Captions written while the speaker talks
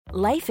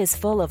Life is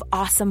full of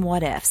awesome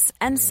what-ifs,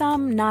 and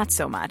some not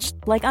so much,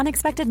 like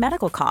unexpected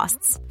medical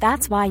costs.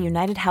 That's why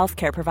United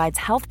Healthcare provides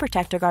Health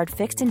Protector Guard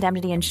fixed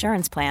indemnity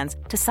insurance plans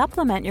to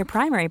supplement your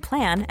primary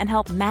plan and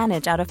help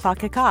manage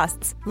out-of-pocket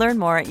costs. Learn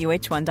more at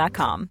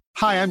uh1.com.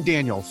 Hi, I'm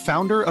Daniel,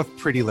 founder of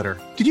Pretty Litter.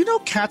 Did you know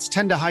cats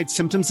tend to hide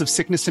symptoms of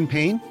sickness and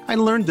pain? I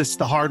learned this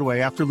the hard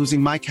way after losing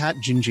my cat,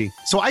 Gingy.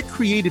 So I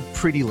created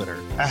Pretty Litter,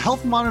 a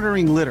health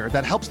monitoring litter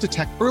that helps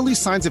detect early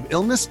signs of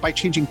illness by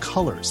changing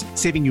colors,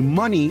 saving you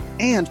money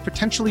and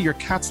potentially your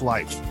cat's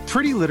life.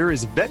 Pretty Litter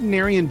is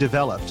veterinarian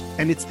developed,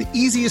 and it's the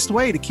easiest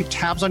way to keep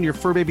tabs on your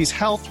fur baby's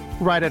health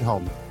right at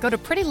home. Go to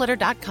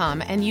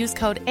prettylitter.com and use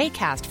code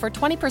ACAST for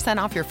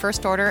 20% off your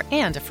first order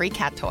and a free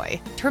cat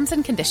toy. Terms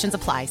and conditions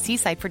apply. See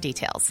site for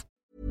details.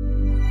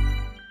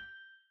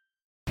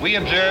 We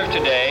observe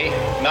today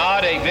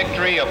not a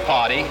victory of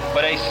party,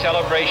 but a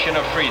celebration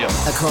of freedom.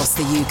 Across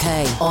the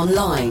UK,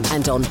 online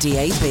and on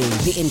DAB,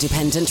 the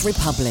Independent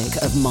Republic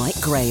of Mike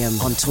Graham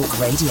on Talk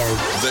Radio.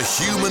 The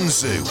Human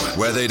Zoo,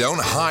 where they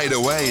don't hide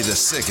away the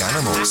sick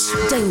animals.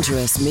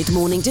 Dangerous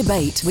mid-morning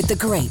debate with the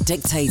great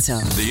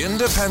dictator. The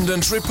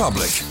Independent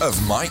Republic of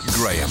Mike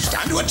Graham.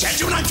 Stand to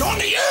attention when I'm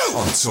talking to you!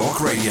 On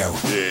Talk Radio.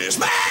 Yes,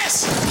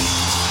 mess!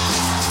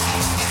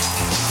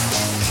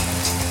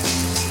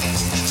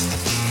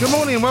 Good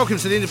morning and welcome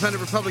to the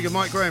Independent Republic of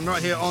Mike Graham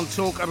right here on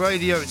Talk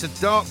Radio. It's a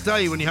dark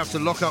day when you have to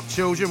lock up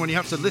children, when you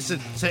have to listen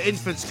to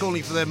infants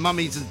calling for their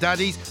mummies and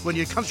daddies, when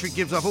your country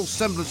gives up all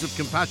semblance of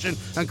compassion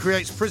and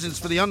creates prisons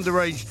for the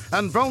underage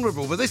and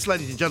vulnerable. But this,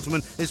 ladies and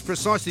gentlemen, is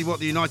precisely what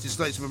the United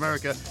States of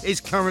America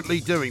is currently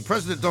doing.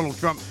 President Donald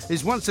Trump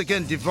is once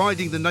again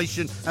dividing the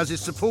nation as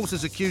his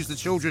supporters accuse the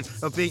children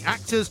of being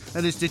actors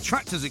and his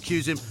detractors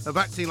accuse him of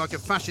acting like a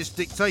fascist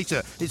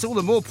dictator. It's all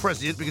the more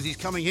prescient because he's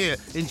coming here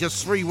in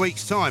just 3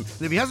 weeks' time.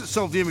 And if he hasn't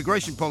solved the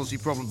immigration policy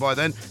problem by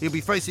then, he'll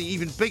be facing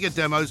even bigger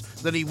demos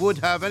than he would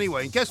have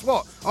anyway. And guess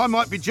what? I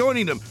might be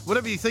joining them.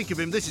 Whatever you think of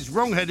him, this is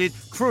wrong-headed,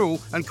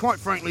 cruel, and quite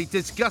frankly,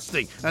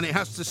 disgusting. And it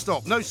has to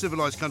stop. No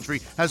civilised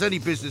country has any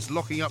business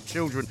locking up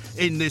children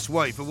in this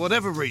way for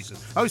whatever reason.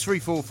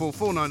 0344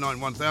 499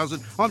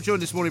 1000. I'm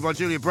joined this morning by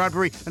Julia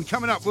Bradbury, and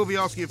coming up, we'll be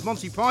asking if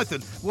Monty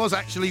Python was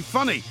actually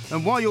funny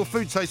and why your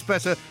food tastes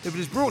better if it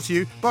is brought to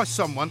you by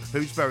someone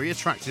who's very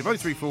attractive.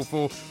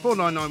 0344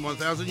 499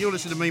 1000. You're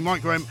listening to me,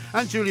 Mike Graham,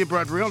 and Julia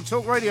Bradbury on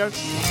Talk Radio.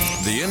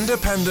 The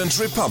Independent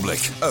Republic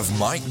of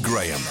Mike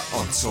Graham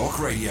on Talk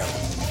Radio.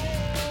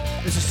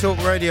 This is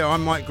Talk Radio.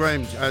 I'm Mike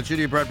Graham.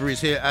 Julia Bradbury is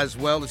here as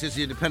well. This is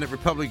the Independent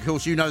Republic. Of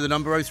course, you know the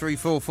number,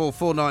 0344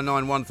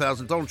 499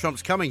 1000. Donald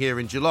Trump's coming here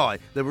in July.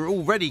 There were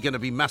already going to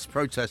be mass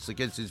protests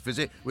against his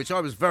visit, which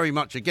I was very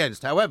much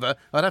against. However,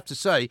 I'd have to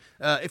say,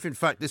 if in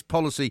fact this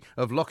policy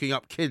of locking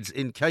up kids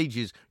in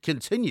cages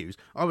continues,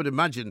 I would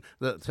imagine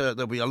that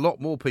there'll be a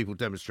lot more people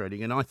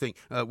demonstrating, and I think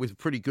with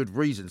pretty good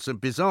reason. Some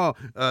bizarre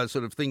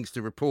sort of things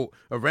to report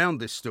around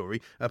this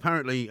story.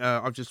 Apparently,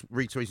 I've just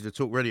retweeted a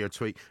Talk Radio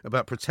tweet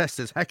about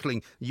protesters heckling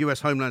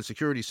US Homeland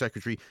Security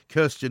Secretary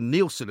Kirstjen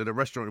Nielsen at a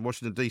restaurant in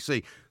Washington,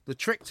 D.C. The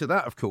trick to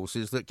that, of course,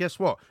 is that, guess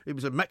what? It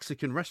was a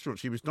Mexican restaurant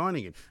she was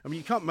dining in. I mean,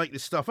 you can't make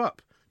this stuff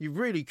up. You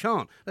really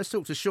can't. Let's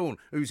talk to Sean,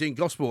 who's in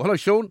Gosport. Hello,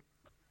 Sean.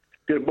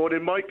 Good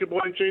morning, Mike. Good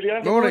morning,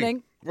 Julia. Good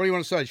morning. What do you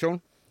want to say,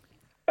 Sean?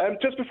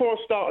 Just before I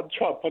start on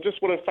Trump, I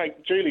just want to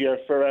thank Julia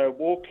for a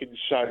walking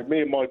show.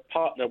 Me and my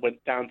partner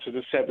went down to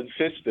the Seven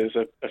Sisters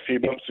a few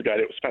months ago, and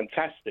it was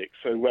fantastic.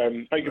 So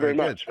thank you very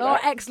much for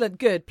that. Excellent.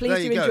 Good. Pleased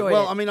to enjoy it.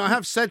 Well, I mean, I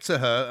have said to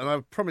her, and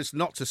I've promised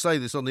not to say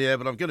this on the air,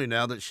 but I'm going to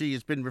now, that she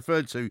has been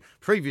referred to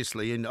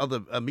previously in other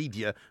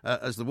media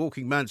as the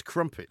walking man's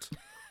crumpet.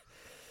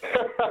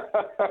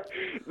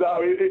 No,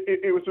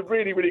 it was a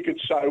really, really good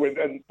show,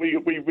 and we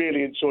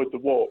really enjoyed the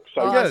walk.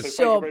 So, yes. Thank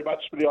you very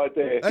much for the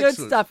idea. Good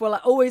stuff. Well,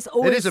 always.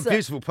 It is a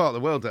beautiful part of the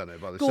world down there,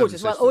 by the way.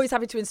 Gorgeous. Well, always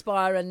happy to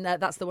inspire, and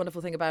that's the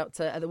wonderful thing about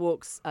the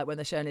walks when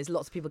they're shown is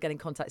lots of people get in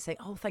contact saying,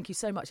 "Oh, thank you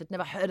so much. I'd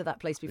never heard of that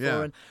place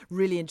before, and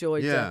really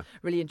enjoyed the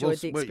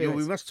experience."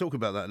 We must talk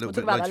about that a little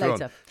bit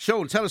later on.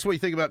 Sean, tell us what you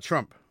think about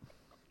Trump.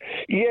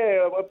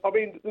 Yeah, I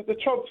mean, the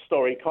Trump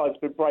story kind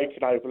of been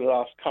breaking over the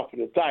last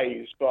couple of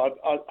days, but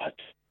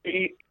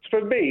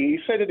for me, he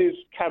said in his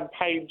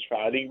campaign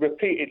trail, he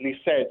repeatedly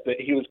said that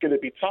he was going to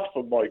be tough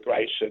on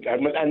migration,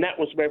 and that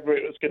was whether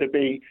it was going to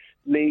be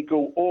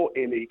legal or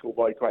illegal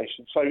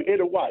migration. So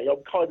in a way,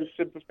 I'm kind of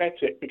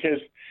sympathetic because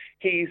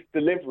he's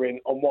delivering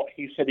on what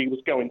he said he was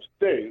going to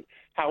do.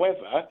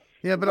 However,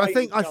 yeah, but I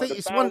think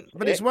it's one.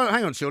 But it's one.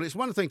 Hang on, Sean. It's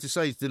one thing to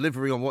say he's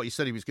delivering on what he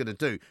said he was going to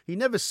do. He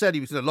never said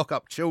he was going to lock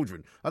up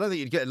children. I don't think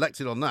he'd get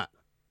elected on that.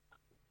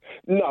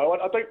 No,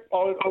 I don't.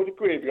 I would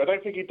agree with you. I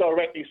don't think he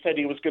directly said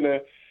he was going to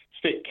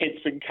stick kids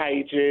in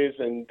cages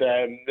and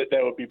that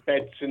there would be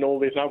beds and all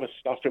this other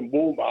stuff in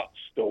Walmart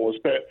stores.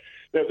 But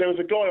there was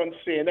a guy on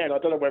CNN, I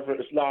don't know whether it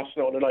was last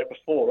night or the night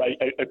before,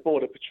 a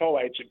Border Patrol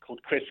agent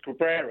called Chris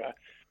Cabrera,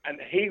 and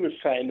he was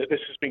saying that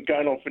this has been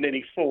going on for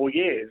nearly 4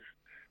 years.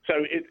 So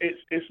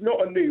it's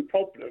not a new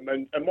problem.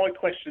 And my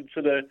question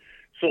to the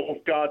sort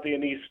of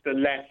Guardianista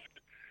left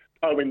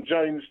Owen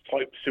Jones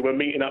types who were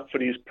meeting up for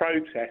these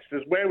protests.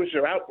 Where was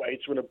your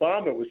outrage when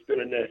Obama was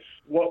doing this?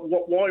 Why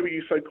were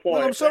you so quiet?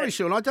 Well, I'm sorry,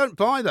 Sean, I don't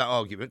buy that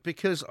argument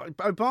because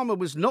Obama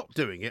was not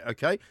doing it,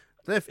 OK?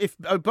 If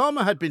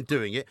Obama had been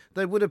doing it,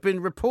 there would have been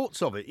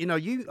reports of it. You know,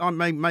 I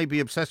may be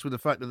obsessed with the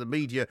fact that the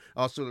media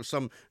are sort of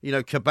some,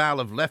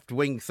 cabal of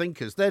left-wing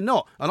thinkers. They're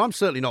not, and I'm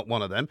certainly not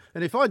one of them.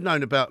 And if I'd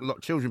known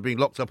about children being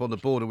locked up on the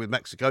border with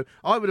Mexico,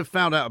 I would have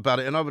found out about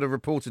it and I would have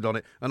reported on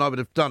it and I would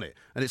have done it.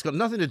 And it's got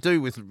nothing to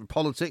do with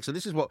politics. And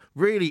this is what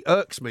really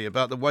irks me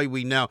about the way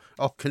we now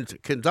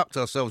conduct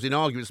ourselves in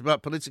arguments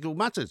about political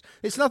matters.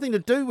 It's nothing to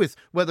do with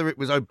whether it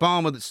was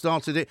Obama that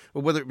started it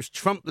or whether it was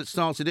Trump that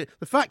started it.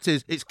 The fact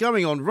is, it's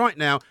going on right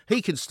now.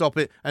 He can stop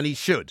it, and he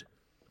should.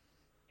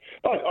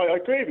 I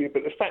agree with you,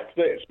 but the fact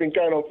that it's been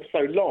going on for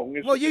so long...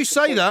 Well, you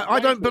say that.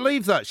 I don't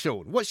believe that,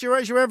 Sean. Where's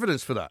your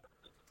evidence for that?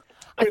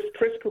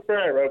 Chris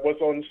Cabrera was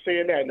on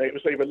CNN. It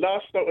was either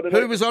last night or the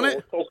Who was on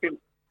it?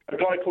 A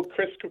guy called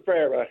Chris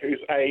Cabrera, who's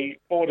a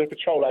Border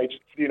Patrol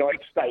agent for the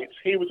United States.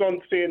 He was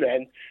on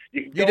CNN.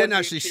 You didn't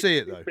actually see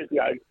it, though?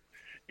 Video.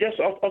 Yes,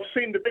 I've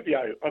seen the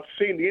video. I've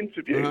seen the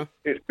interview. Uh-huh.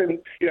 It's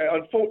been,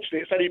 unfortunately,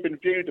 it's only been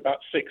viewed about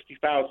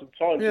 60,000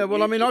 times. Yeah,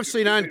 well, I mean, I've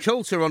seen Ann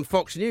Coulter on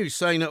Fox News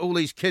saying that all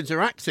these kids are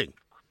acting.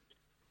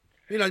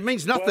 It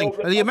means nothing.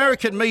 Well, the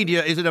American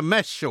media is in a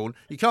mess, Sean.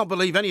 You can't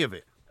believe any of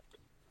it.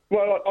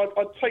 Well,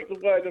 I'd take the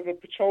word of a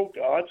patrol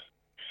guard.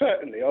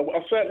 Certainly. I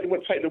certainly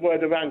wouldn't take the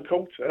word of Ann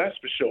Coulter, that's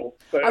for sure.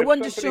 But I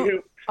wonder,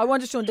 Sean, hang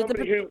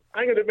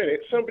on a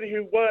minute. Somebody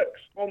who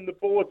works on the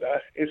border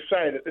is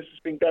saying that this has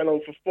been going on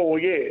for 4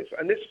 years.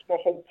 And this is my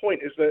whole point,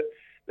 is that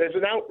there's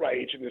an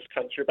outrage in this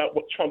country about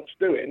what Trump's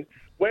doing.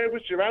 Where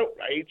was your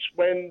outrage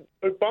when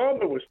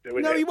Obama was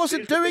doing it? No, he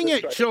wasn't doing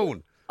it,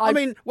 Sean. I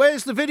mean,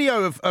 where's the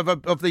video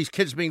of these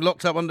kids being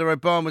locked up under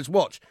Obama's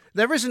watch?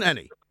 There isn't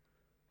any.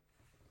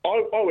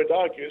 I would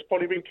argue it's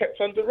probably been kept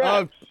under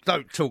wraps. Oh,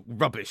 don't talk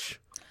rubbish.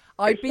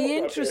 I'd be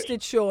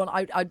interested, Sean.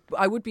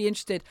 I would be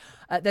interested.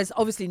 There's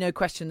obviously no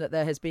question that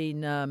there has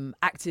been an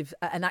active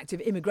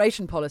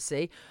immigration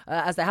policy,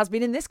 as there has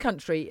been in this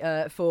country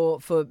for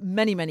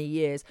many, many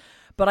years.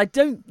 But I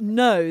don't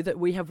know that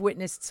we have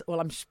witnessed, well,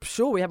 I'm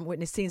sure we haven't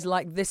witnessed scenes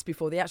like this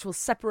before, the actual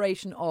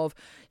separation of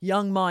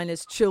young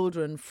minors,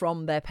 children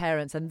from their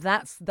parents. And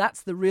that's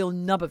the real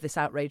nub of this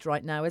outrage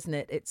right now, isn't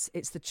it?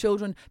 It's the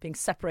children being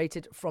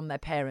separated from their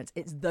parents.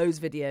 It's those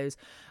videos.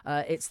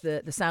 It's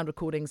the sound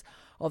recordings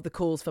of the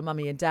calls for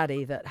mummy and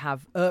daddy that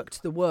have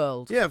irked the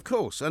world. Yeah, of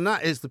course. And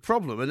that is the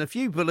problem. And if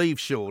you believe,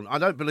 Sean, I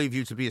don't believe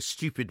you to be a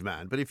stupid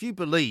man, but if you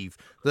believe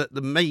that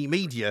the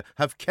media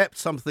have kept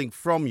something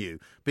from you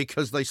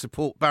because they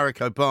support Barack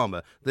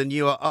Obama, then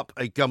you are up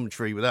a gum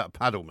tree without a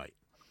paddle, mate.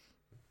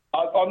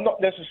 I'm not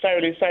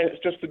necessarily saying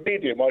it's just the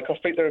media, Mike. I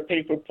think there are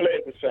people in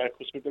political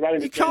circles with their own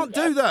agenda. You can't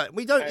do that.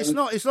 We don't. It's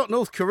not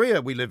North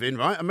Korea we live in,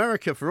 right?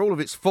 America, for all of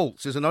its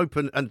faults, is an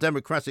open and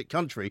democratic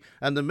country,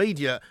 and the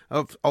media,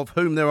 of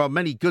whom there are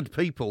many good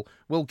people,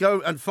 will go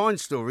and find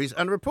stories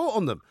and report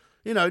on them.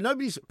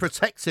 Nobody's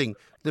protecting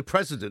the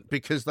president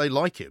because they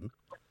like him.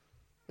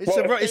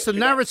 It's a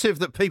narrative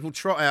that people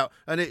trot out,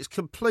 and it's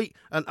complete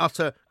and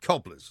utter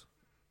cobblers.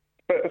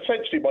 But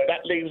essentially, Mike,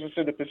 that leaves us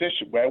in a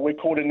position where we're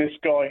calling this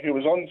guy who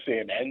was on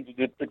CNN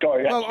the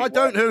guy. Well, I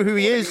don't know who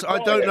he is. I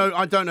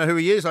don't know who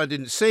he is. I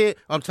didn't see it.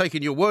 I'm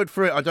taking your word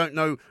for it. I don't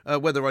know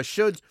whether I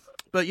should.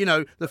 But,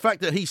 the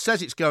fact that he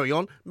says it's going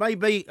on may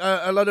be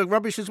a load of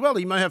rubbish as well.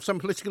 He may have some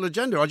political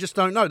agenda. I just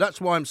don't know. That's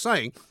why I'm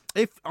saying,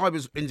 if I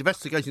was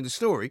investigating the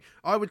story,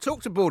 I would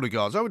talk to border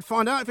guards. I would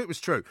find out if it was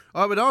true.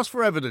 I would ask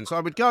for evidence.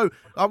 I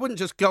wouldn't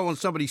just go on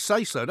somebody's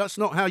say-so. That's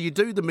not how you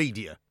do the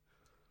media.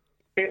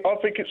 I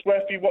think it's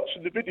worth you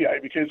watching the video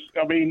because,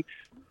 I mean,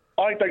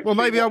 I don't... Well,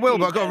 maybe I will,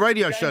 but I've got a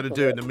radio show to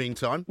do in the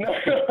meantime. No,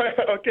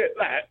 I get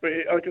that, but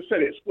like I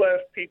said, it's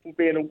worth people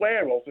being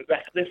aware of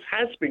that this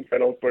has been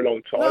going on for a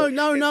long time.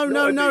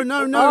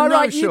 No. All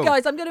right, Sean. you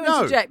guys, I'm going to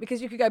interject because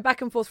you could go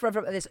back and forth forever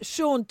about this.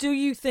 Sean, do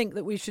you think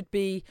that we should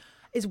be...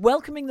 Is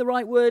welcoming the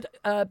right word?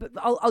 But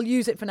I'll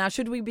use it for now.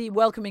 Should we be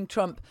welcoming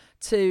Trump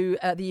to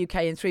the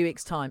UK in 3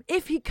 weeks' time?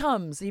 If he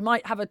comes, he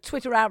might have a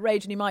Twitter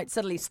outrage and he might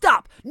suddenly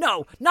stop.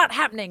 No, not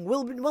happening.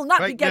 We'll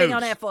not be getting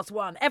on Air Force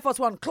One. Air Force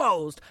One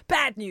closed.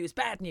 Bad news.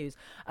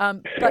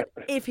 But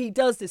if he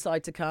does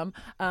decide to come,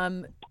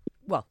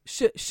 well,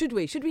 should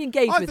we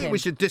engage with him? I think we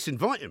should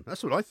disinvite him.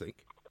 That's what I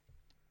think.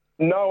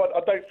 No, I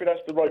don't think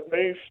that's the right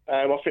move.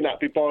 I think that'd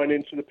be buying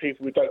into the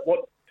people who don't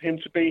want him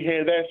to be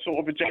here, their sort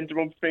of agenda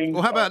on things.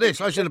 Well, how about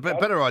this? I should have a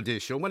better idea,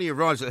 Sean. When he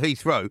arrives at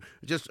Heathrow,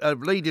 just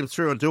lead him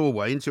through a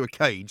doorway into a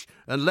cage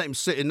and let him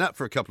sit in that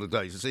for a couple of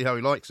days and see how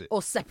he likes it.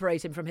 Or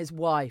separate him from his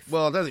wife.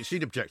 Well, I don't think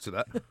she'd object to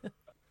that.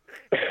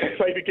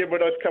 Maybe give him a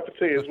nice cup of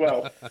tea as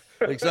well.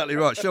 Exactly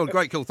right. Sean,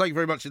 great call. Thank you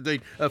very much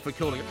indeed for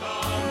calling.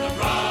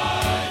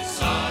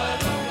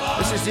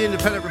 This is the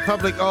Independent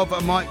Republic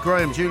of Mike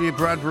Graham. Julia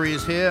Bradbury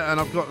is here,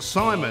 and I've got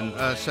Simon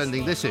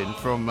sending this in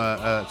from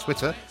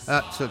Twitter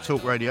at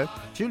Talk Radio.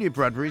 Julia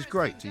Bradbury is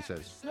great, he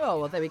says. Oh,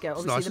 well, there we go.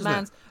 Obviously, nice, the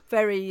man's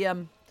very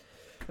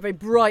very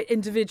bright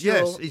individual.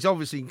 Yes, he's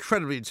obviously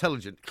incredibly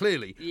intelligent,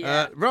 clearly.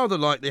 Yeah. Rather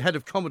like the head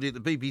of comedy at the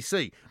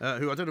BBC,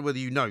 who I don't know whether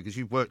you know, because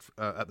you've worked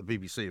at the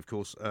BBC, of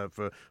course,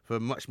 for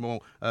much more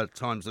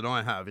times than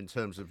I have in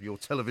terms of your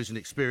television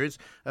experience,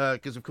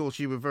 because, of course,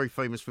 you were very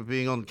famous for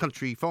being on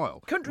Country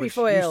File. Which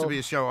used to be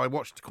a show I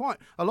watched quite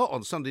a lot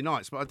on Sunday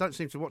nights, but I don't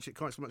seem to watch it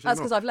quite so much anymore. That's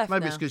because I've left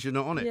Maybe now. it's because you're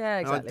not on it. Yeah,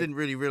 exactly. I didn't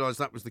really realise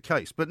that was the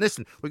case. But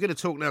listen, we're going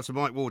to talk now to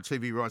Mike Ward,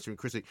 TV writer and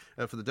critic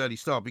for the Daily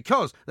Star,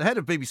 because the head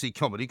of BBC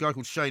Comedy, a guy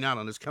called Shane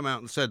Allen, has come out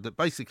and said that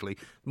basically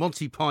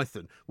Monty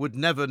Python would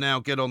never now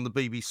get on the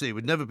BBC,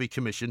 would never be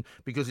commissioned,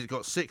 because it's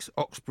got 6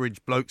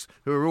 Oxbridge blokes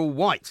who are all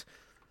white.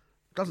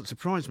 Doesn't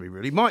surprise me,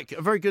 really. Mike,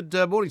 a very good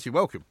morning to you.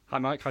 Welcome. Hi,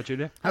 Mike. Hi,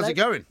 Julia. How's it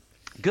going?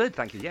 Good,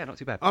 thank you. Yeah, not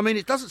too bad. I mean,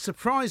 it doesn't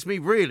surprise me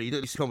really that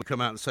this would come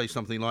out and say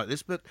something like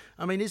this. But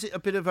I mean, is it a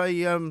bit of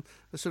a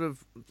sort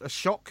of a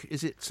shock?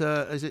 Is it?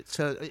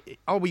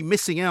 Are we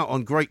missing out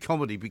on great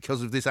comedy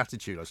because of this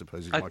attitude? I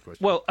suppose is my question.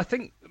 Well, I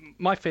think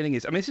my feeling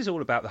is, I mean, this is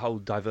all about the whole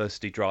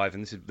diversity drive,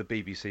 and this is the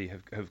BBC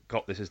have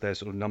got this as their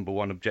sort of number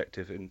one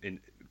objective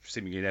in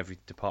seemingly in every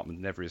department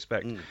in every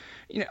respect.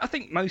 You know, I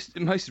think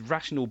most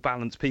rational,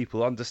 balanced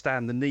people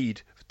understand the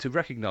need to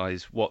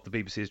recognise what the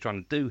BBC is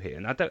trying to do here,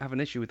 and I don't have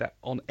an issue with that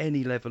on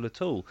any level at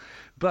all.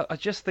 But I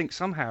just think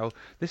somehow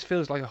this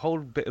feels like a whole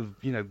bit of,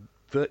 you know,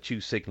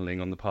 virtue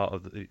signalling on the part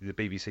of the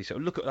BBC. So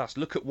look at us,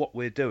 look at what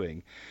we're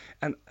doing,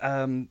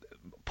 and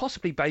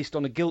possibly based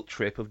on a guilt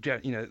trip of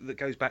that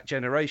goes back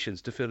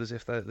generations, to feel as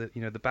if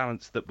the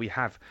balance that we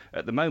have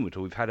at the moment,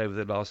 or we've had over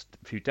the last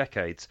few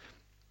decades,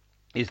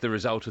 is the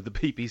result of the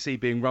BBC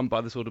being run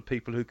by the sort of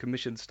people who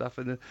commission stuff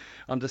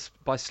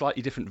by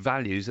slightly different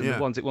values than the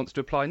ones it wants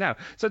to apply now.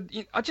 So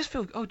I just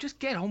feel, just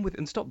get on with it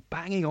and stop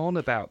banging on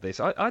about this.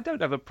 I don't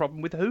have a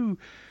problem with who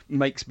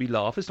makes me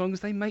laugh as long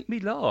as they make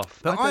me laugh.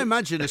 But I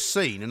imagine a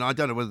scene, and I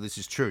don't know whether this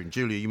is true, and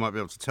Julia, you might be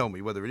able to tell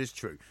me whether it is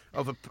true,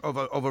 of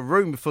a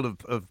room full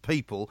of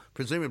people,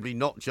 presumably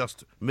not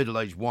just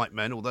middle-aged white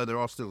men, although there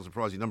are still a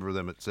surprising number of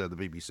them at the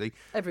BBC.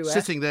 Everywhere.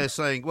 Sitting there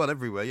saying, well,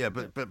 everywhere, yeah,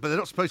 but they're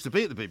not supposed to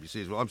be at the BBC,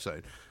 is what I'm saying.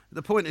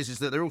 The point is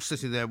that they're all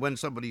sitting there when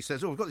somebody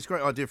says, we've got this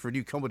great idea for a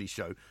new comedy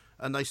show,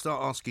 and they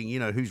start asking,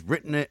 who's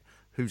written it,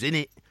 who's in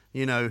it,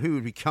 who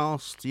would be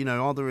cast,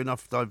 are there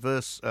enough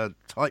diverse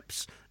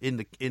types in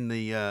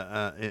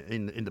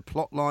the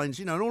plot lines,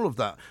 and all of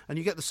that. And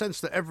you get the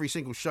sense that every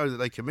single show that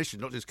they commission,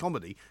 not just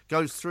comedy,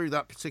 goes through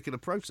that particular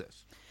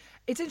process.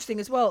 It's interesting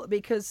as well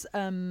because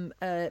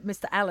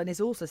Mr. Allen is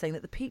also saying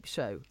that the Peep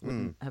Show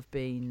wouldn't have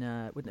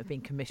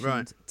been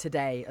commissioned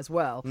today as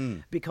well,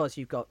 because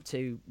you've got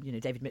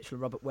David Mitchell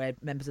and Robert Webb,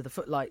 members of the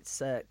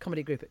Footlights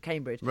comedy group at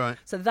Cambridge. Right.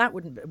 So that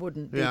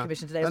wouldn't be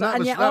commissioned today. And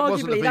and that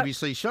wasn't a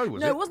BBC show,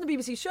 was it? No, it wasn't a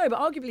BBC show, but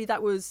arguably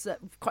that was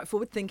quite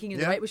forward thinking.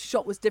 The way it was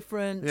shot was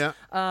different. Yeah.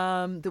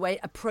 The way it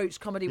approached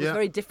comedy was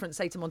very different,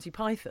 say, to Monty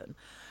Python.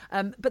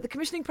 But the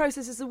commissioning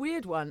process is a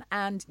weird one,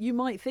 and you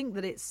might think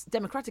that it's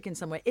democratic in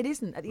some way. It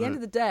isn't. At the end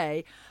of the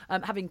day,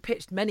 having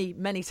pitched many,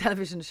 many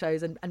television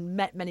shows and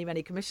met many,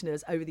 many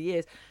commissioners over the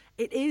years,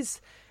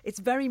 it's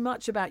very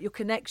much about your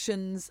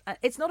connections.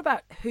 It's not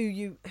about who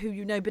you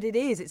know, but it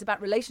is. It's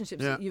about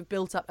relationships that you've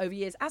built up over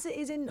years, as it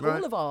is in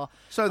all of our...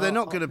 So they're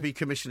not going to be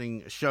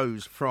commissioning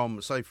shows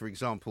from, say, for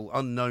example,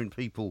 unknown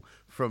people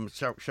from,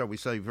 shall we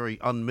say, very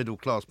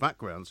un-middle-class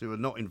backgrounds who are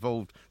not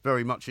involved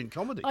very much in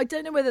comedy. I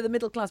don't know whether the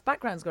middle-class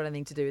background's got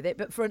anything to do with it,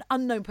 but for an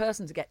unknown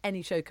person to get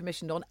any show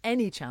commissioned on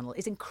any channel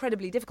is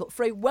incredibly difficult.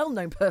 For a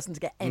well-known person to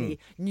get any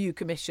new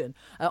commission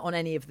on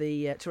any of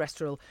the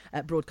terrestrial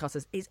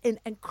broadcasters is an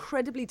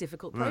incredibly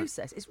difficult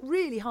process. It's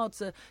really hard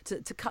to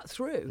cut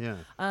through.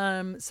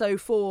 Yeah. So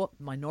for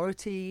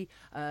minority,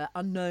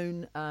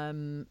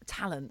 unknown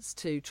talents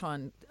to try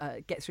and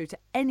get through to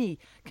any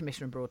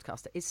commissioner and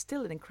broadcaster is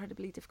still an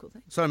incredibly difficult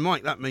thing. So,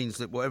 Mike, that means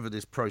that whatever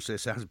this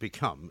process has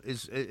become,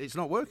 it's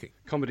not working.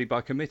 Comedy by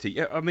committee.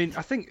 Yeah, I mean,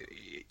 I think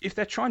if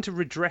they're trying to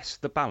redress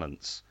the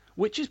balance,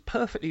 which is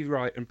perfectly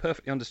right and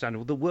perfectly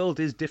understandable, the world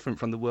is different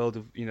from the world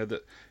of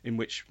that in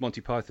which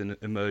Monty Python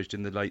emerged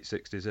in the late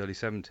 60s, early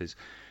 70s.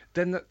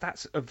 Then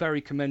that's a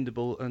very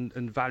commendable and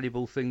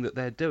valuable thing that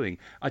they're doing.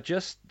 I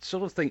just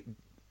sort of think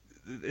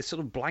this sort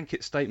of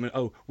blanket statement,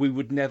 we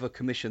would never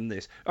commission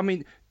this. I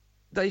mean,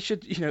 they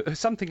should,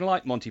 something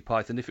like Monty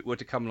Python, if it were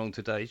to come along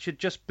today, should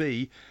just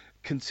be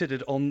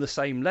considered on the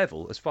same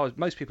level. As far as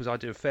most people's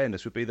idea of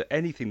fairness would be that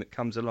anything that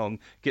comes along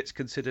gets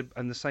considered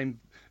and the same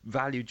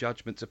value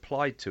judgments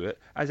applied to it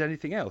as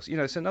anything else.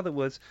 So in other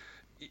words,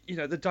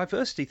 the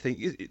diversity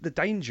thing, the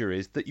danger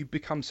is that you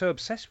become so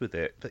obsessed with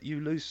it that you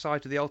lose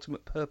sight of the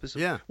ultimate purpose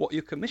of what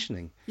you're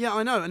commissioning. Yeah,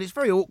 I know, and it's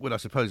very awkward, I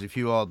suppose, if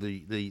you are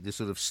the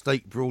sort of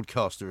state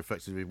broadcaster,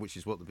 effectively, which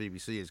is what the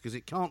BBC is, because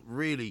it can't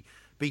really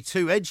be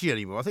too edgy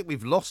anymore. I think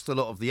we've lost a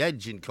lot of the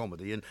edge in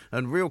comedy,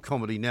 and real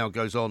comedy now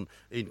goes on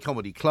in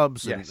comedy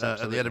clubs and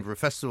at the Edinburgh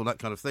Festival, that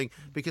kind of thing,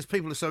 because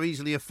people are so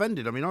easily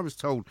offended. I mean, I was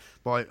told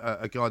by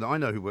a guy that I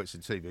know who works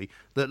in TV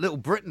that Little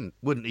Britain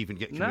wouldn't even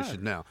get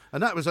commissioned now,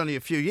 and that was only a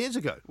few years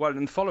ago. Well,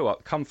 and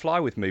follow-up, Come Fly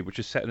With Me, which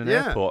is set in an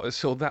airport. I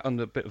saw that on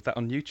a bit of that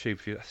on YouTube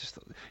for you.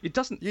 It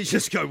doesn't. You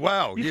just go,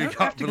 wow, you don't can't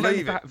have to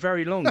believe go it. that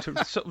very long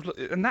to sort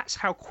of, and that's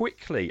how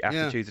quickly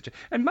attitudes are changing.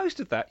 And most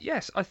of that,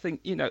 yes, I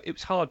think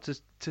it's hard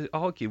to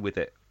argue with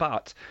it,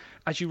 but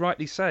as you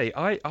rightly say,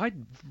 I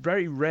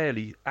very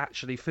rarely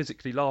actually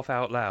physically laugh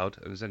out loud.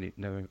 There's only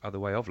no other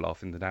way of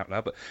laughing than out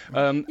loud. But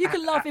you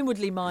can laugh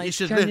inwardly, Mike. You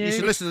should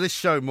listen to this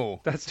show more.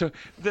 That's true.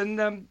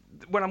 Then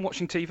when I'm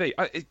watching TV,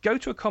 I go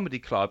to a comedy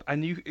club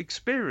and you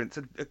experience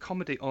a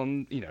comedy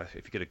on, if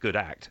you get a good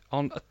act,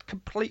 on a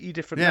completely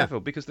different level,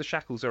 because the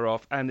shackles are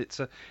off and it's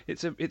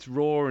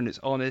raw and it's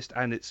honest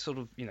and it's sort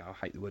of, I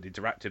hate the word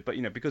interactive, but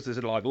because there's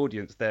a live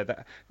audience there,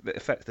 that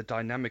affects the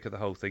dynamic of the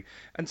whole thing.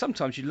 And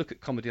sometimes you look at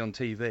comedy on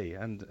TV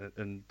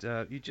and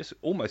you just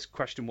almost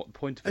question what the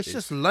point of it is. It's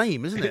just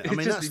lame, isn't it?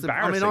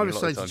 I was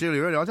saying to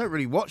Julia earlier, I don't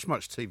really watch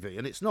much TV,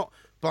 and it's not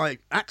by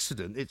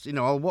accident. It's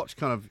I'll watch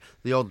kind of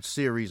the odd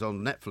series on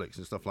Netflix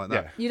and stuff like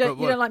that. Yeah. You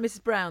don't like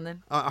Mrs. Brown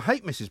then? I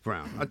hate Mrs.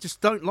 Brown. I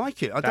just don't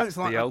like it. That's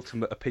the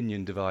ultimate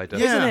opinion divider,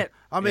 isn't it?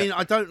 I mean,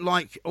 I don't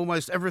like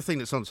almost everything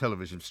that's on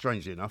television,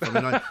 strangely enough. I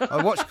mean,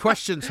 I watch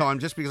Question Time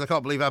just because I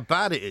can't believe how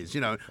bad it is.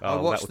 I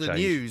watch the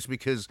news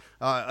because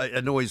it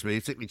annoys me,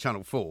 particularly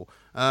Channel 4.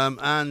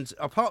 And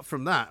apart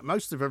from that,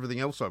 most of everything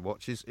else I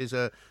watch is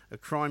a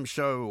crime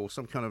show or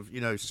some kind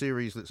of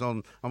series that's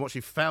on. I'm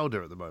watching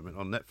Fauda at the moment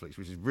on Netflix,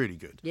 which is really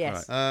good.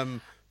 Yes.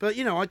 But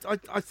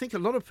I think a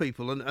lot of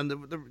people,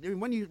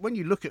 when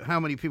you look at how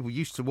many people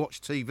used to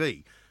watch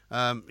TV.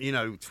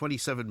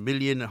 27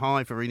 million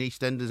high for an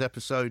EastEnders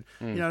episode.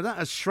 That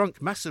has shrunk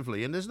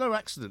massively, and there's no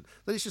accident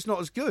that it's just not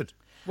as good.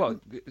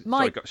 Well,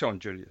 Mike, sorry, go on,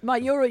 Julia.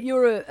 Mike, you're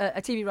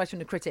a TV writer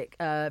and a critic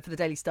for the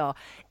Daily Star.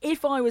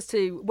 If I was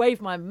to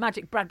wave my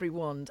magic Bradbury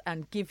wand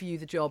and give you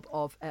the job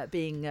of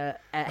being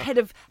head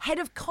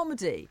of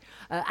comedy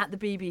at the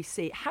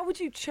BBC, how would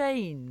you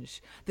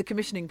change the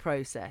commissioning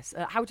process?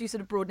 How would you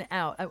sort of broaden it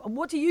out? And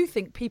what do you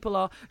think people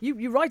are?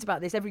 You write about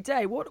this every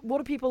day.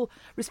 What are people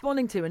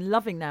responding to and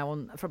loving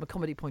now from a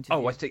comedy point of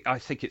view? I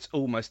think it's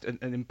almost an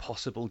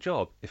impossible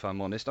job, if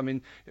I'm honest. I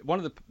mean, one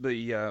of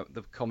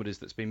the comedies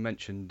that's been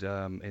mentioned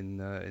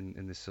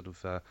in this sort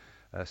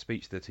of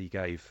speech that he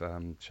gave,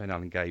 Shane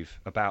Allen gave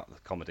about the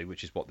comedy,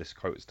 which is what this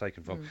quote is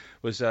taken from,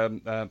 was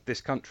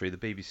This Country, the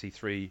BBC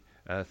Three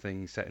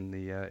thing set in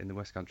the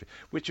West Country,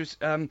 which was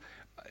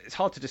it's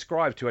hard to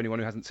describe to anyone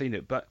who hasn't seen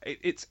it, but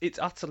it's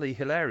utterly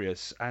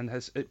hilarious and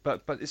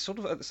but it's sort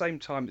of at the same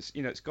time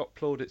it's got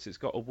plaudits, it's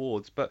got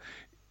awards, but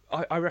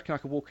I reckon I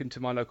could walk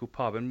into my local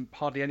pub and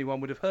hardly anyone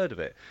would have heard of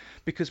it,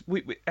 because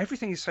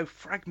everything is so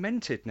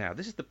fragmented now.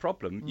 This is the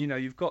problem.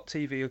 You've got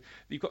TV,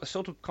 you've got a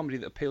sort of comedy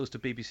that appeals to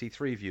BBC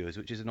Three viewers,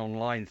 which is an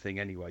online thing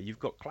anyway. You've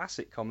got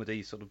classic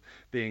comedy sort of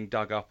being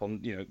dug up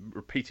on,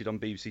 repeated on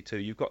BBC Two.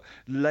 You've got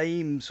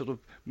lame sort of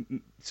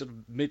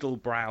middle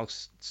brow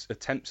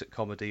attempts at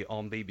comedy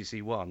on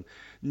BBC One,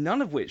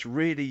 none of which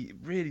really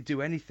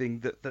do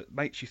anything that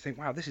makes you think,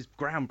 wow, this is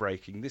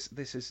groundbreaking.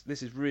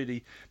 This is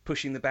really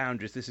pushing the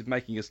boundaries. This is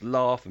making us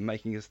laugh and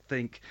making us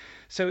think.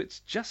 So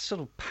it's just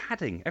sort of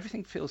padding.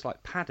 Everything feels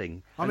like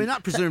padding. I mean,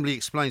 that presumably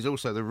explains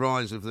also the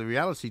rise of the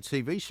reality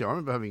TV show. I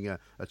remember having a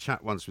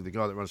chat once with the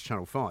guy that runs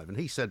Channel 5, and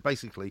he said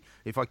basically,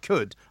 if I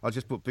could, I'd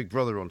just put Big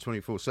Brother on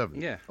 24/7.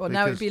 Yeah. Well,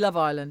 now it'd be Love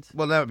Island.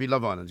 Well, now it'd be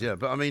Love Island, yeah.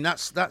 But I mean,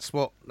 that's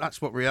what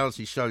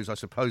reality shows, I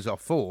suppose, are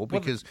for,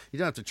 because you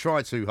don't have to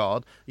try too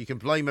hard. You can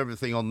blame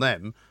everything on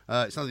them.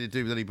 It's nothing to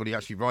do with anybody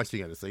actually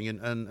writing anything,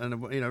 and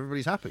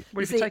everybody's happy.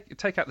 Well, if you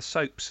take out the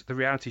soaps, the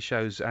reality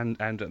shows,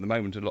 and at the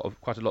moment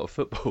quite a lot of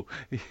football,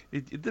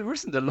 there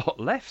isn't a lot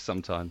left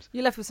sometimes.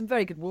 You're left with some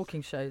very good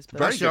walking shows. But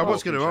actually, I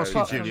was going to ask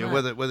you,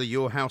 Julia, whether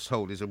your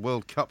household is a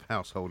World Cup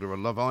household or a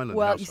Love Island household.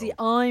 Well, you see,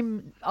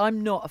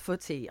 I'm not a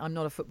footy. I'm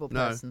not a football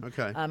person. No,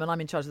 okay. And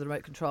I'm in charge of the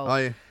remote control.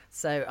 Are you?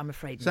 So I'm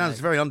afraid Sounds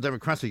very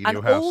undemocratic in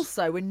your house. house. And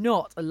also, we're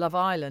not a Love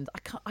Island.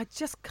 I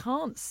just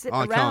can't sit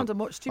around and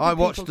watch stupid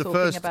people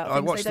talking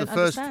about things they don't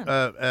understand.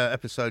 I watched the first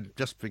episode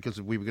just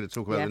because we were going to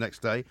talk about it the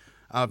next day.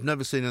 I've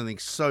never seen anything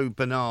so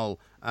banal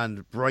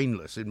and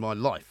brainless in my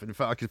life. And in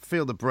fact, I could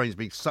feel the brains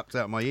being sucked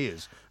out of my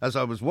ears as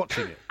I was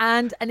watching it.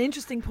 And an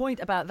interesting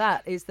point about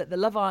that is that the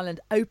Love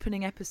Island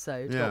opening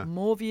episode got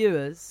more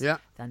viewers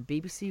than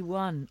BBC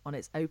One on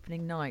its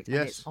opening night. Yes.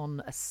 And it's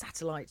on a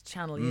satellite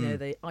channel,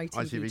 the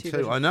ITV2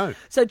 version. I know.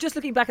 So just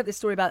looking back at this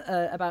story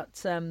about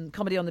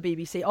comedy on the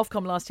BBC,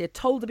 Ofcom last year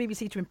told the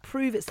BBC to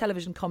improve its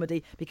television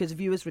comedy because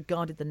viewers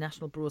regarded the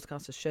national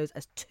broadcaster shows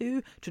as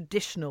too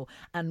traditional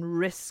and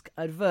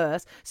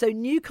risk-averse. So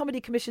new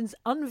comedy commissions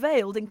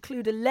unveiled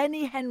include a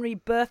Lenny Henry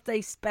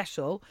birthday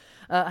special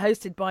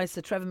hosted by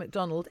Sir Trevor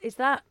McDonald. Is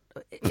that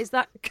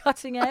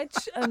cutting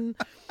edge? And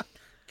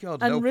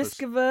God and help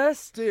Risk us.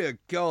 Averse. Dear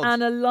God.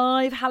 And a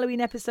live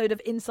Halloween episode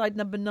of Inside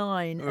Number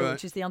 9, Right.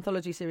 which is the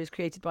anthology series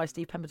created by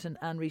Steve Pemberton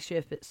and Rhys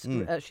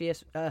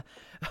Mm.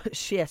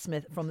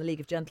 Shearsmith from the League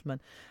of Gentlemen.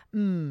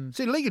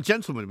 See, League of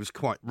Gentlemen was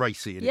quite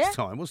racy in its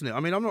time, wasn't it?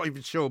 I mean, I'm not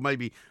even sure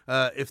maybe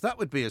if that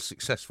would be as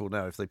successful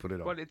now if they put it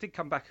on. Well, it did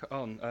come back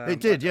on. It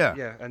did, yeah.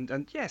 Yeah,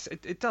 and yes,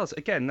 it does.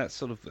 Again, that's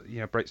sort of,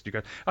 breaks new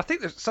ground. I think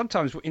that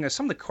sometimes,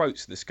 some of the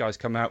quotes this guy's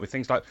come out with,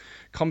 things like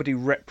comedy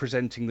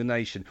representing the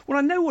nation. Well,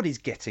 I know what he's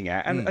getting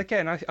at, and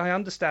again, I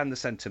understand the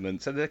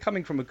sentiments, and they're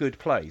coming from a good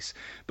place.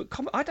 But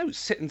I don't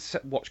sit and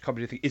watch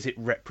comedy and think, is it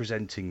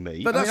representing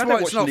me? But that's I why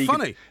don't it's watch not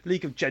funny.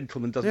 League of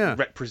Gentlemen doesn't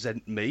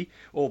represent me.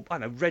 Or, I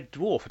know, Red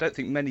Dwarf. I don't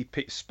think many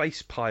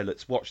space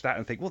pilots watch that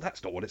and think, well,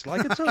 that's not what it's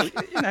like at all.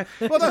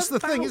 Well, that's the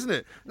thing, isn't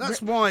it?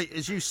 That's why,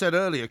 as you said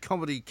earlier,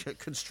 comedy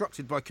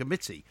constructed by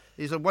committee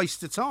is a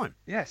waste of time.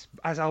 Yes,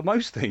 as are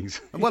most things.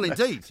 Well,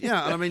 indeed,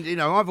 yeah. And I mean,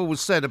 I've always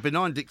said a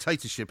benign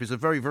dictatorship is a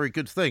very, very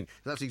good thing.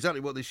 That's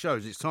exactly what this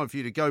shows. It's time for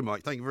you to go,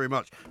 Mike. Thank you very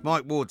much.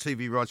 Mike Ward,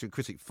 TV writer and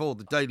critic for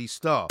The Daily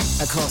Star.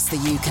 Across the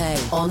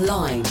UK,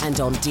 online and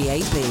on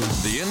DAB.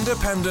 The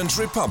Independent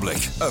Republic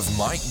of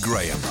Mike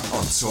Graham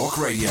on Talk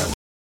Radio.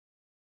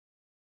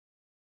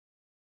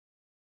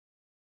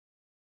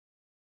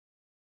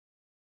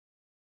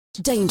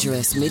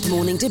 Dangerous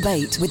mid-morning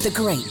debate with the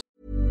great.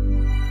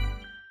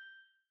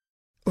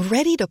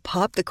 Ready to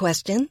pop the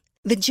question?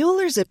 The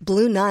jewelers at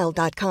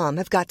BlueNile.com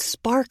have got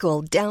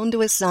sparkle down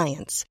to a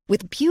science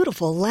with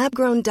beautiful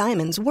lab-grown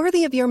diamonds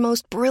worthy of your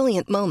most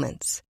brilliant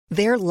moments.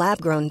 Their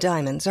lab-grown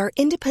diamonds are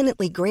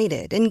independently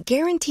graded and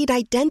guaranteed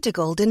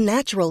identical to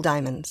natural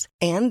diamonds,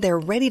 and they're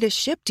ready to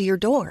ship to your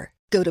door.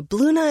 Go to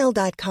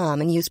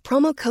BlueNile.com and use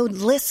promo code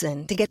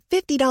LISTEN to get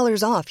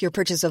 $50 off your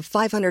purchase of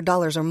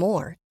 $500 or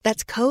more.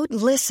 That's code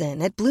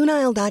LISTEN at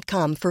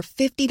BlueNile.com for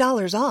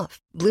 $50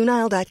 off.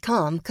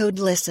 BlueNile.com, code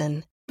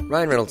LISTEN.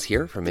 Ryan Reynolds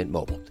here from Mint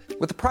Mobile.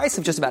 With the price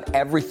of just about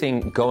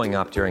everything going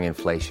up during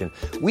inflation,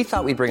 we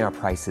thought we'd bring our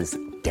prices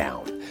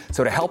down.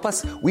 So to help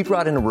us, we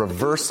brought in a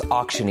reverse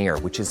auctioneer,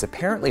 which is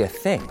apparently a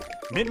thing.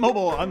 Mint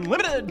Mobile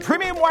Unlimited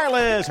Premium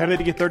Wireless. How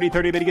to get 30,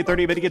 30, bit to get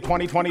 30, bit to get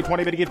 20, 20,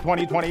 20, bit to get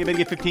 20, 20, bit to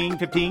get 15,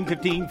 15,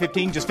 15,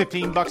 15, just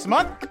 $15 a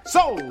month?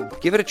 Sold!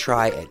 Give it a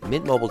try at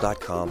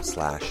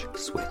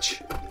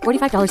mintmobile.com/switch.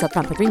 $45 up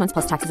front for 3 months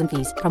plus taxes and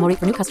fees. Promo rate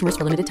for new customers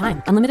for limited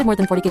time. Unlimited more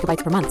than 40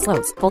 gigabytes per month.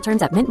 Slows full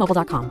terms at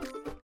mintmobile.com.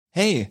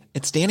 Hey,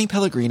 it's Danny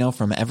Pellegrino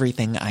from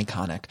Everything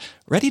Iconic.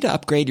 Ready to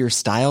upgrade your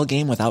style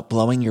game without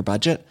blowing your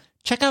budget?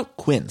 Check out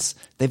Quince.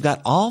 They've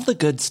got all the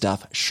good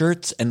stuff,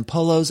 shirts and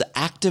polos,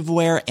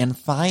 activewear, and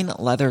fine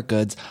leather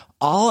goods,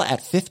 all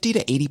at 50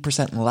 to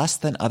 80% less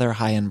than other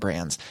high-end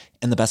brands.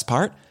 And the best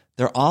part?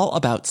 They're all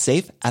about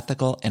safe,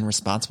 ethical, and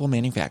responsible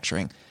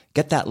manufacturing.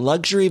 Get that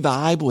luxury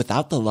vibe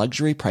without the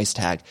luxury price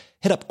tag.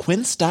 Hit up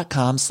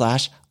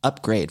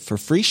quince.com/upgrade for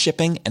free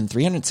shipping and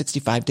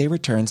 365-day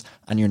returns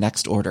on your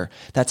next order.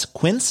 That's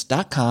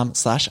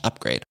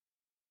quince.com/upgrade.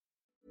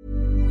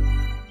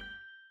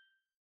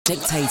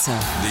 Dictator.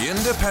 The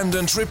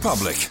Independent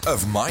Republic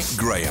of Mike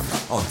Graham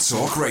on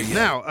Talk Radio.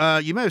 Now,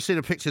 you may have seen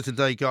a picture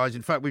today, guys.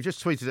 In fact, we've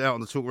just tweeted it out on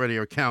the Talk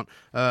Radio account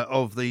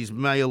of these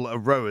male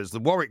rowers,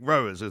 the Warwick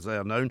Rowers, as they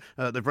are known.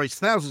 They've raised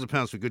thousands of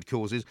pounds for good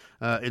causes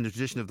in the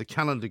tradition of the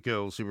Calendar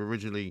Girls, who were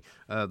originally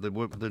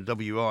the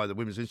WI, the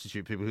Women's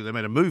Institute people, who they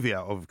made a movie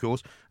out of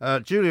course.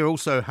 Julia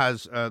also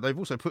has, they've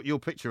also put your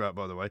picture out,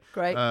 by the way.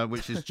 Great.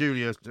 Which is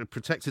Julia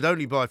protected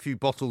only by a few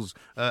bottles,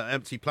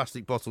 empty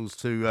plastic bottles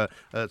to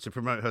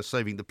promote her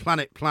Saving the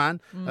Planet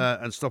plan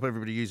and stop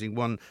everybody using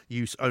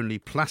one-use only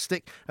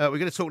plastic. We're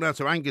going to talk now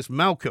to Angus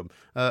Malcolm,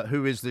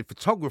 who is the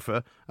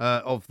photographer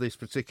of this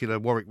particular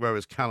Warwick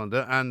Rowers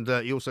calendar, and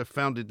he also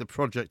founded the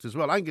project as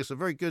well. Angus, a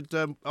very good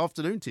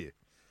afternoon to you.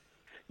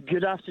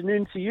 Good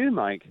afternoon to you,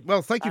 Mike.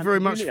 Well, thank you very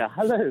much. Julia.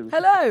 Hello.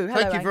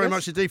 Thank you very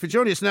much indeed for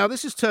joining us. Now,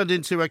 this has turned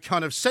into a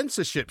kind of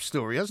censorship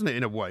story, hasn't it,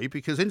 in a way,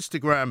 because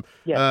Instagram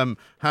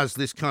has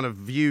this kind of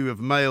view of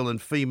male and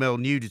female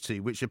nudity,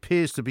 which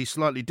appears to be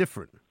slightly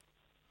different.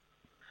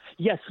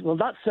 Yes, well,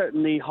 that's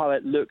certainly how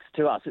it looks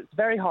to us. It's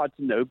very hard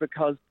to know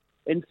because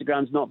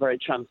Instagram's not very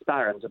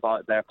transparent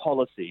about their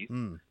policies.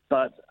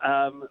 But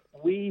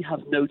we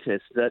have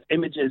noticed that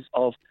images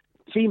of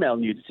female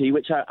nudity,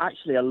 which are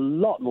actually a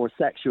lot more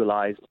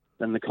sexualized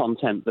than the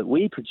content that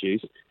we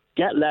produce,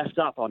 get left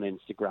up on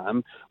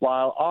Instagram,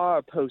 while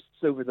our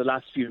posts over the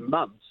last few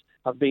months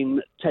have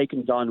been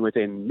taken down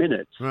within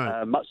minutes,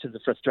 much to the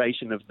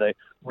frustration of the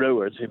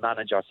rowers who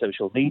manage our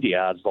social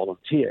media as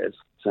volunteers.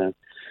 So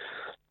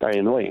very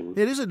annoying.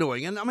 It is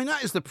annoying. And I mean,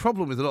 that is the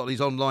problem with a lot of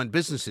these online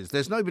businesses.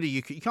 There's nobody,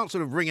 you can't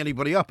sort of ring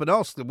anybody up and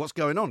ask them what's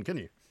going on, can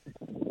you?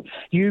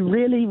 You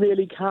really,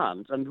 really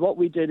can't. And what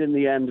we did in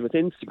the end with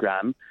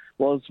Instagram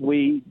was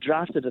we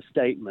drafted a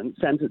statement,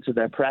 sent it to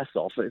their press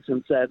office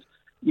and said,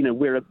 you know,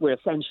 we're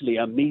essentially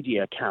a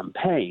media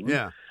campaign.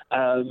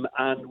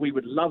 And we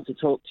would love to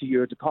talk to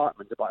your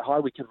department about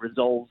how we can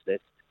resolve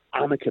this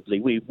amicably.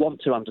 We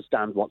want to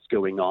understand what's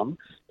going on.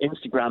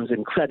 Instagram's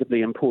incredibly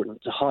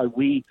important to how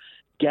we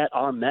get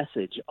our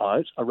message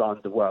out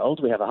around the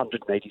world. We have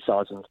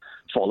 180,000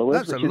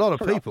 followers. That's a lot of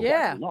people.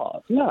 Yeah.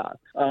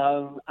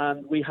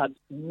 And we had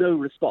no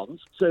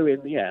response. So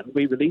in the end,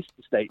 we released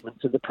the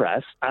statement to the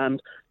press,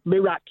 and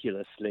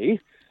miraculously,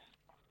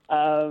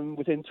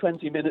 within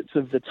 20 minutes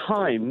of the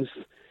Times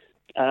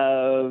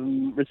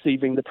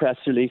receiving the press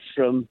release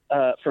from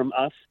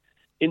us,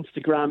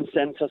 Instagram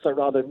sent us a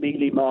rather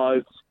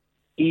mealy-mouthed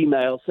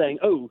email saying,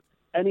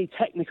 any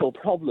technical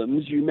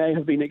problems you may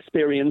have been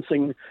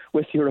experiencing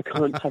with your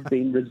account have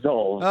been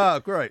resolved. Oh,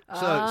 great.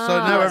 So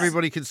now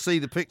everybody can see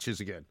the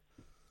pictures again.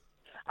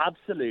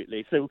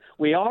 Absolutely. So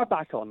we are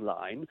back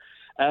online.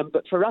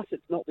 But for us,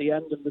 it's not the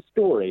end of the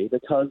story,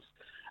 because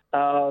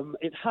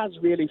it has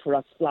really, for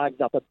us,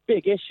 flagged up a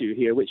big issue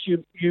here, which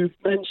you've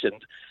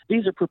mentioned.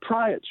 These are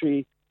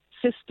proprietary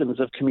systems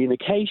of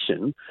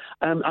communication,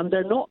 and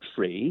they're not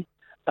free.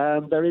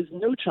 There is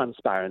no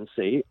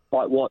transparency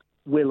about what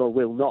will or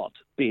will not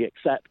be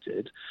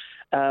accepted.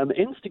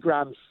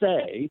 Instagram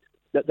say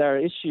that there are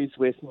issues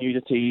with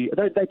nudity.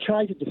 They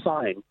try to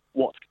define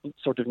what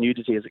sort of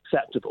nudity is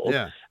acceptable.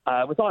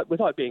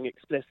 Without being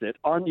explicit,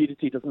 our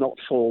nudity does not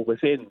fall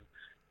within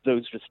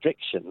those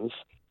restrictions,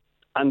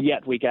 and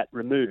yet we get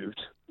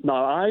removed.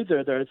 Now,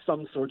 either there is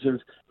some sort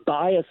of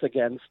bias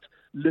against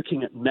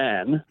looking at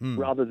men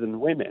rather than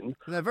women.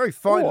 And they're very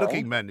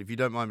fine-looking men, if you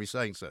don't mind me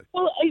saying so.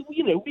 Well,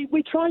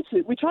 we try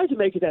to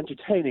make it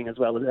entertaining as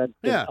well as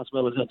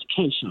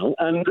educational,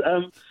 and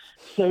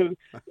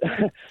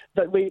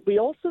but we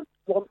also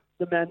want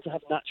the men to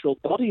have natural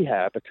body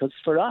hair, because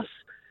for us,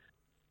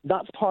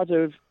 that's part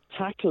of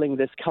tackling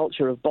this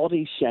culture of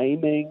body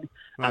shaming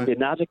and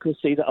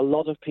inadequacy that a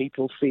lot of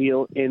people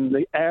feel in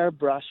the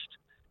airbrushed,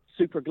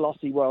 super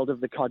glossy world of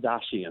the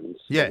Kardashians,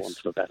 for want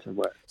of a better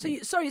word. So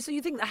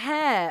you think the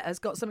hair has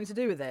got something to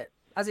do with it?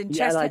 As in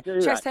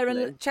chest hair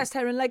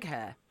and leg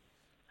hair?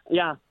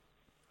 Yeah.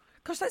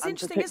 Gosh, that's and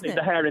interesting, isn't it?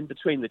 The hair in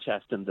between the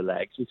chest and the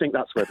legs. We think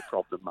that's where the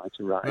problem might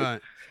arise.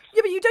 Right.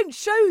 Yeah, but you don't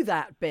show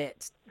that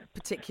bit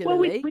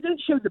particularly. Well, we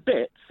don't show the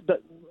bits,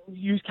 but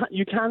you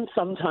can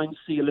sometimes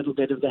see a little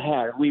bit of the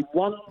hair. We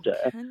wonder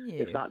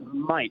if that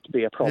might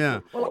be a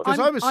problem. Yeah. Well,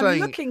 I'm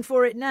looking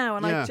for it now,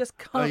 and I just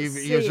can't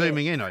see You're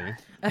zooming in, are you?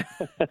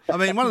 I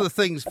mean, one of the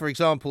things, for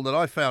example, that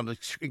I found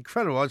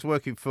incredible, I was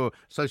working for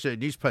Associated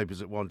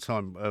Newspapers at one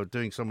time,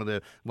 doing one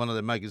of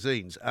their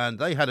magazines, and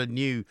they had a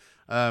new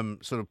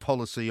sort of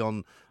policy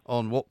on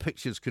what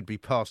pictures could be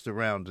passed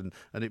around,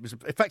 and it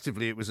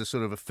was a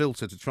sort of a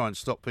filter to try and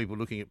stop people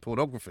looking at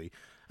pornography.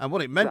 And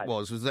what it meant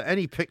was that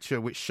any picture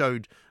which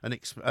showed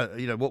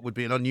what would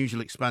be an unusual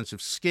expanse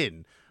of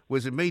skin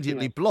was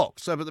immediately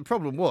blocked. So, but the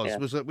problem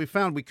was that we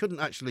found we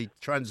couldn't actually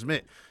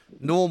transmit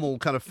normal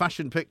kind of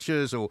fashion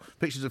pictures or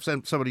pictures of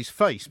somebody's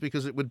face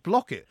because it would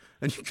block it,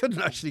 and you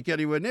couldn't actually get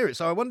anywhere near it.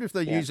 So I wonder if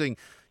they're using,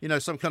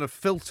 some kind of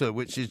filter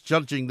which is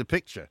judging the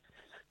picture.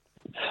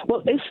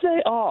 Well, if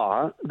they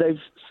are,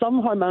 they've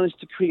somehow managed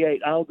to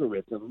create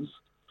algorithms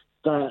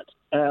that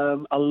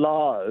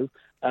allow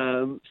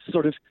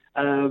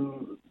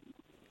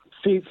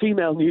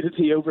female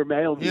nudity over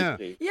male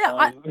nudity.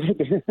 Yeah,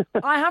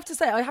 I have to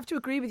say, I have to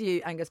agree with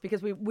you, Angus,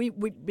 because we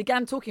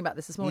began talking about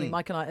this morning,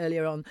 Mike and I,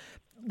 earlier on.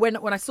 When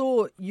I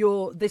saw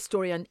this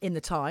story in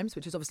the Times,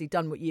 which has obviously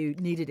done what you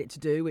needed it to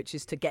do, which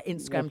is to get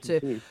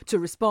Instagram to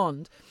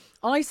respond,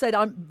 I said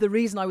the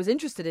reason I was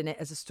interested in it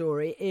as a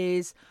story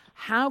is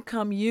how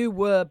come you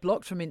were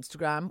blocked from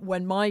Instagram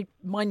when my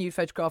new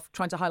photograph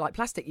trying to highlight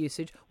plastic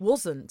usage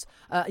wasn't?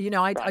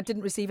 I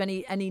didn't receive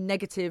any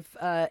negative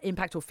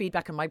impact or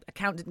feedback, and my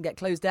account didn't get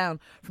closed down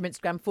from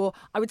Instagram for,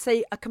 I would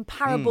say, a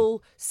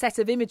comparable set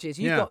of images.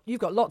 You've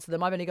got lots of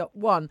them. I've only got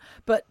one,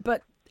 but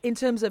in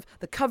terms of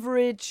the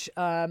coverage,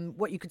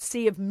 what you could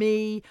see of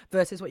me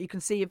versus what you can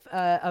see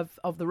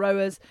of the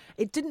rowers,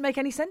 it didn't make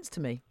any sense to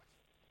me.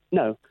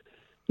 No.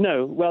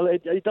 Well,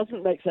 it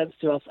doesn't make sense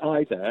to us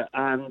either,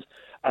 and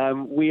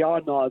we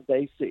are now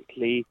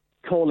basically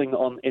calling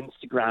on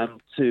Instagram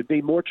to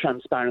be more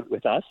transparent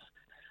with us,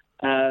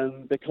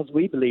 because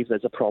we believe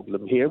there's a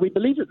problem here. We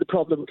believe that the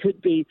problem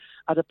could be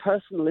at a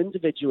personal,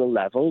 individual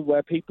level,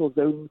 where people's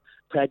own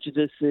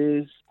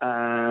prejudices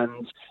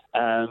and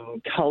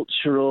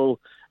cultural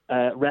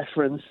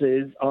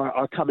references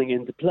are coming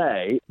into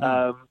play,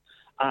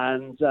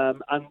 and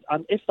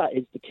if that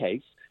is the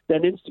case,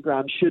 then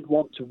Instagram should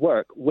want to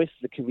work with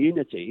the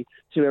community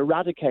to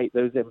eradicate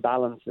those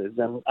imbalances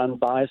and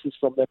biases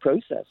from their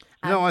process.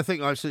 No, I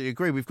think I absolutely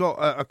agree. We've got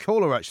a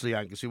caller, actually,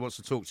 Angus, who wants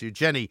to talk to you.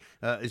 Jenny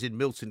is in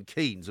Milton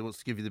Keynes and wants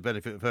to give you the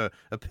benefit of her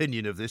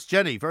opinion of this.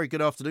 Jenny, very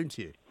good afternoon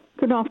to you.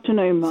 Good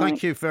afternoon, Mike.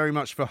 Thank you very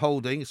much for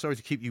holding. Sorry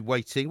to keep you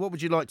waiting. What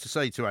would you like to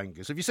say to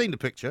Angus? Have you seen the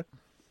picture?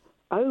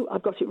 Oh,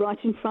 I've got it right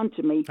in front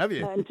of me. Have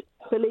you? And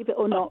believe it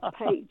or not,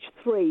 page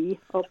 3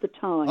 of the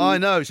Times. I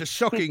know, it's a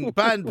shocking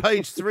banned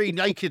page 3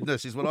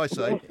 nakedness is what I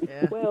say.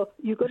 Yeah. Well,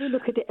 you've got to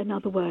look at it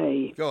another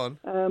way. Go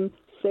on.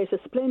 There's a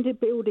splendid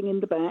building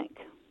in the back.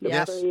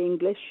 Looks very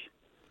English.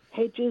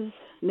 Hedges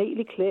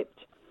neatly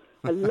clipped.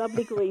 A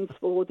lovely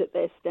greensward that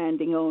they're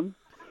standing on.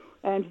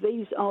 And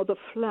these are the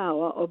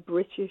flower of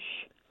British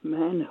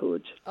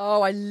manhood.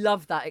 Oh, I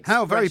love that expression.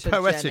 How very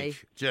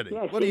poetic, Jenny.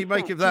 Yes, What do you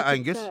make of that,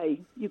 Angus?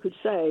 You could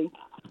say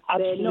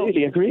absolutely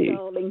they're not agree. the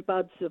darling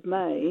buds of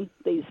May,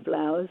 these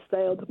flowers.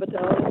 They are the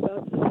darling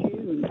buds of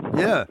June.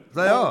 Yeah,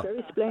 they are.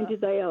 Very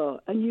splendid they are.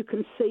 And you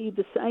can see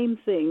the same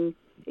thing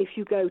if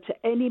you go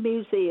to any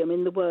museum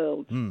in the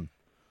world.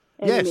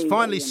 Yes, museum.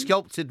 finely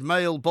sculpted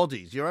male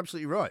bodies. You're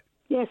absolutely right.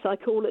 Yes, I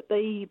call it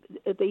the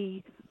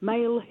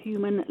male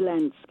human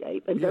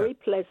landscape, and very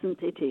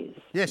pleasant it is.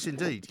 Yes,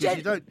 indeed.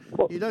 'Cause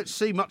you don't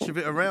see much of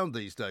it around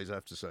these days, I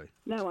have to say.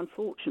 No,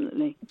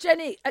 unfortunately.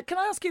 Jenny, can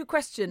I ask you a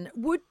question?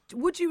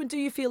 Would you and do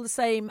you feel the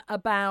same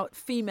about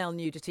female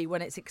nudity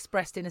when it's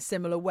expressed in a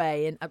similar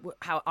way, and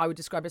how I would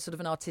describe it, sort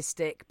of an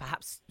artistic,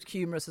 perhaps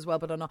humorous as well,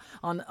 but on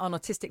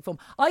artistic form?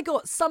 I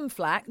got some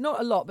flack, not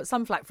a lot, but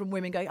some flack from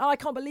women going, "Oh, I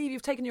can't believe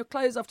you've taken your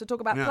clothes off to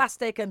talk about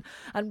plastic, and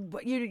I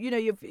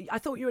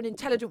thought you're an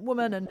intelligent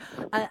woman,"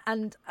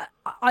 and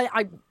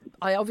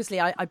I obviously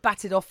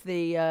batted off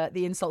the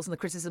insults and the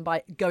criticism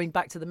by going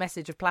back to the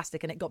message of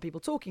plastic, and it got people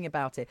talking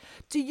about it.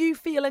 Do you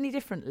feel any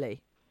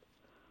differently?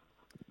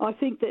 I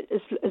think that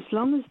as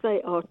long as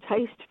they are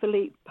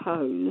tastefully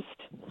posed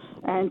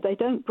and they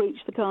don't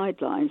breach the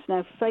guidelines.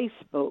 Now,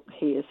 Facebook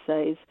here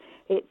says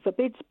it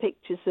forbids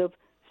pictures of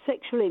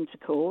sexual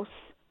intercourse,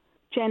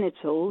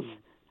 genitals,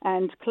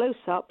 and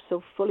close-ups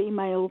of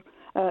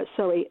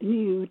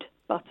nude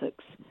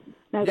buttocks.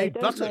 Now, they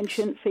don't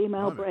mention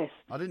female breasts.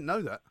 I didn't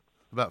know that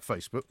about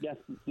Facebook. Yes,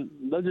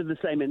 those are the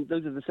same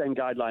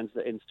guidelines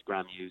that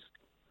Instagram use.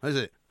 Is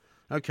it?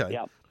 Okay.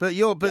 Yeah. But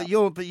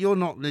you're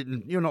not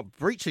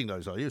breaching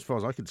those, are you? As far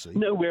as I can see.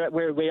 No,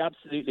 we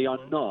absolutely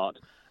are not.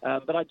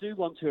 But I do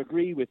want to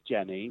agree with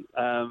Jenny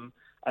on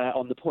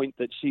the point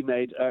that she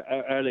made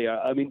earlier.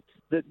 I mean,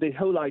 the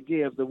whole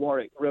idea of the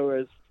Warwick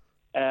Rowers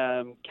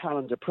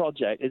calendar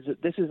project is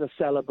that this is a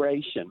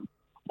celebration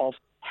of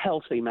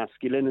healthy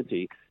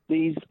masculinity.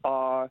 These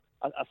are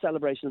a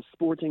celebration of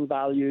sporting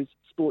values,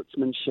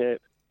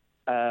 sportsmanship,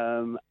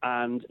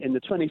 and in the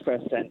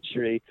 21st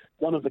century,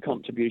 one of the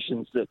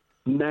contributions that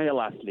male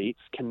athletes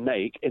can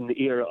make in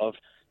the era of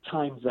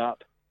Time's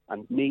Up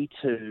and Me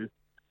Too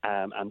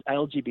and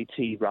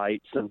LGBT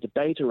rights and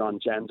debate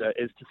around gender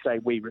is to say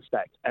we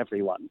respect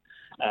everyone,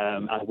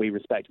 and we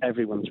respect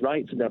everyone's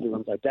rights and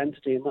everyone's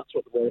identity, and that's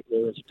what the Warwick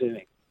Rowers are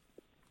doing.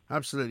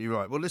 Absolutely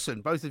right. Well,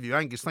 listen, both of you,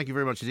 Angus, thank you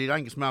very much indeed.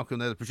 Angus Malcolm,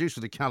 they're the producer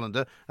of the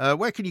calendar.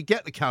 Where can you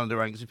get the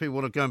calendar, Angus, if people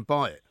want to go and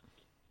buy it?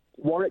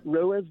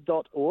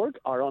 WarwickRowers.org,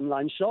 our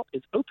online shop,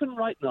 is open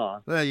right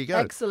now. There you go.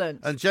 Excellent.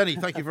 And Jenny,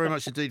 thank you very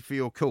much indeed for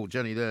your call.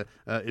 Jenny there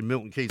in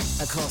Milton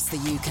Keynes. Across the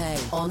UK,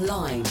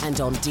 online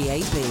and on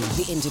DAB,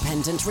 the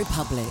Independent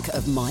Republic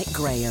of Mike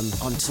Graham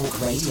on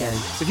Talk Radio.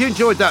 If you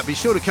enjoyed that, be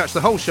sure to catch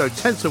the whole show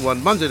 10 to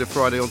 1, Monday to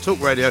Friday on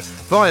Talk Radio,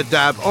 via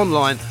DAB,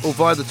 online or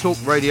via the Talk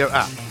Radio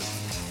app.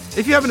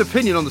 If you have an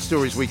opinion on the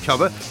stories we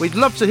cover, we'd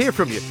love to hear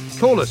from you.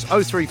 Call us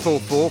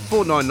 0344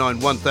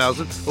 499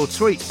 1000 or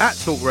tweet at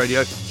Talk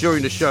Radio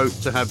during the show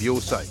to have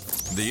your say.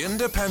 The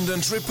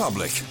Independent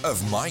Republic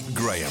of Mike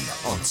Graham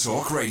on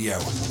Talk Radio.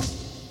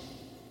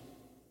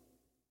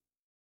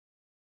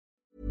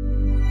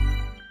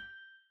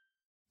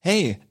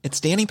 Hey, it's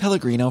Danny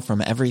Pellegrino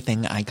from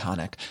Everything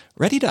Iconic.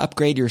 Ready to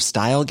upgrade your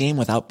style game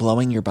without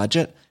blowing your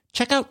budget?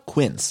 Check out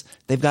Quince.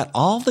 They've got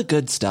all the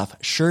good stuff,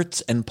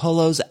 shirts and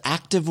polos,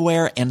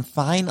 activewear, and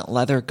fine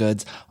leather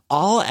goods,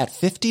 all at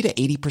 50 to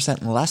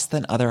 80% less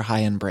than other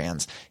high-end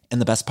brands. And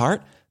the best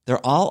part?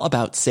 They're all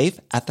about safe,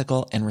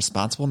 ethical, and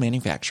responsible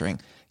manufacturing.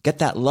 Get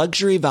that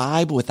luxury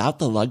vibe without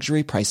the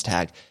luxury price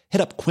tag.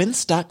 Hit up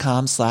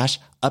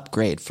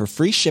quince.com/upgrade for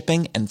free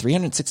shipping and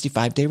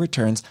 365-day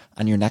returns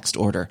on your next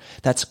order.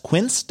 That's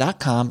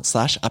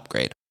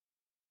quince.com/upgrade.